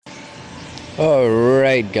All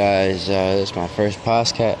right, guys. This is my first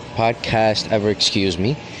podcast ever. Excuse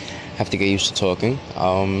me. Have to get used to talking.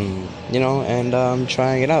 And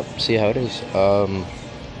trying it out. See how it is.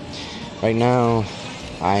 Right now,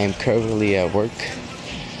 I am currently at work,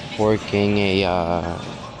 working a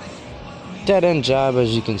dead end job,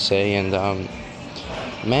 as you can say. And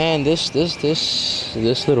man, this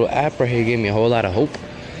little app right here gave me a whole lot of hope.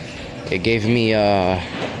 It gave me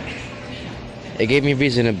it gave me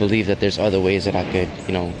reason to believe that there's other ways that I could,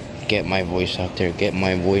 get my voice out there, get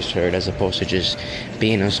my voice heard, as opposed to just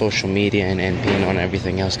being on social media and being on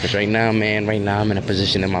everything else. Because right now, man, I'm in a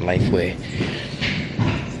position in my life where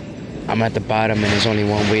I'm at the bottom and there's only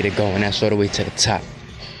one way to go, and that's all the way to the top.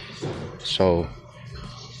 So,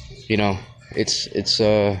 you know, it's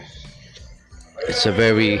a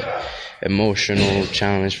very emotional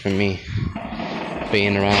challenge for me,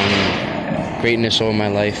 being around greatness all my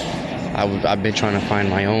life. I've been trying to find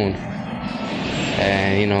my own,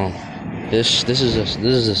 and this is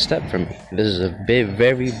a step for me. This is a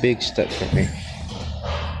very big step for me,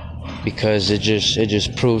 because it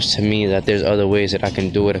just proves to me that there's other ways that I can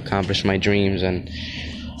do it, accomplish my dreams, and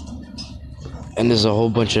there's a whole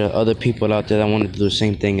bunch of other people out there that want to do the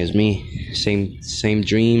same thing as me, same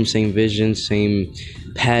dream, same vision, same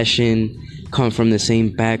passion, come from the same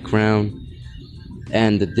background,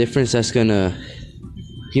 and the difference that's gonna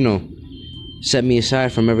you know set me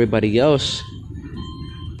aside from everybody else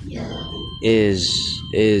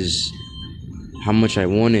is how much I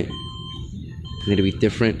want it. I need to be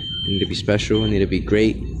different. I need to be special. I need to be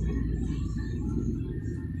great.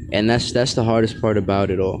 And that's the hardest part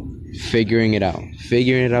about it all. Figuring it out for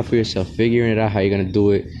yourself. Figuring it out how you're gonna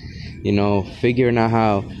do it. Figuring out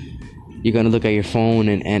how you're gonna look at your phone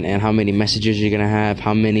and how many messages you're gonna have,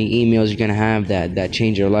 how many emails you're gonna have that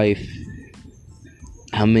change your life,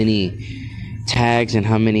 how many tags and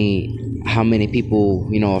how many people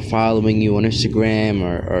are following you on Instagram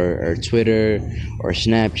or Twitter or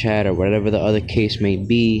Snapchat or whatever the other case may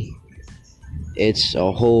be. It's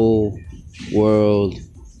a whole world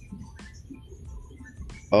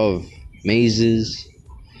of mazes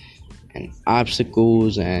and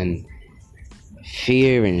obstacles and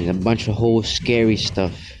fear and a bunch of whole scary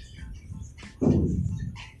stuff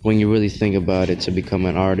when you really think about it. To become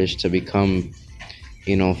an artist, to become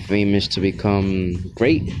famous, to become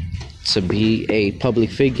great, to be a public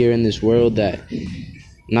figure in this world that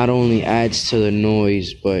not only adds to the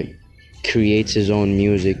noise but creates his own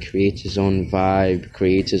music, creates his own vibe,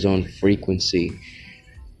 creates his own frequency.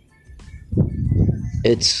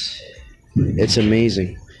 It's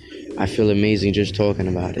amazing. I feel amazing just talking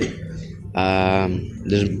about it.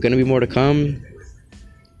 There's gonna be more to come.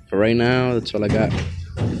 For right now, that's all I got.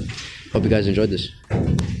 Hope you guys enjoyed this.